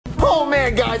Oh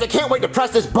man, guys, I can't wait to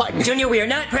press this button. Junior, we are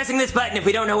not pressing this button if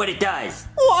we don't know what it does.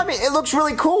 Well, I mean, it looks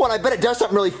really cool, and I bet it does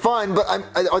something really fun, but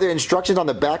are there instructions on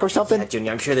the back or something? Yeah,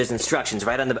 Junior, I'm sure there's instructions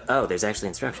right on the... Oh, there's actually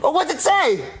instructions. Oh, what's it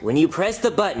say? When you press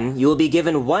the button, you will be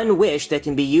given one wish that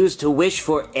can be used to wish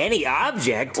for any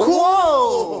object.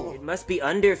 Whoa! It must be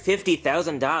under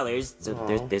 $50,000,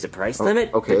 so there's a price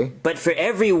limit. Okay. But for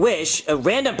every wish, a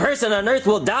random person on Earth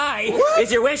will die. What?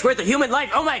 Is your wish worth a human life?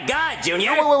 Oh my God,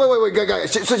 Junior! Wait,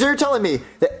 guys. So you're telling me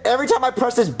that every time I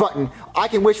press this button, I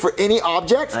can wish for any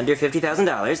object? Under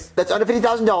 $50,000. That's under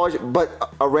 $50,000,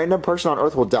 but a random person on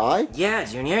Earth will die? Yeah,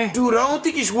 Junior. Dude, I don't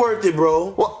think it's worth it,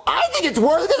 bro. Well, I think it's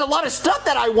worth it. There's a lot of stuff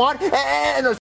that I want, and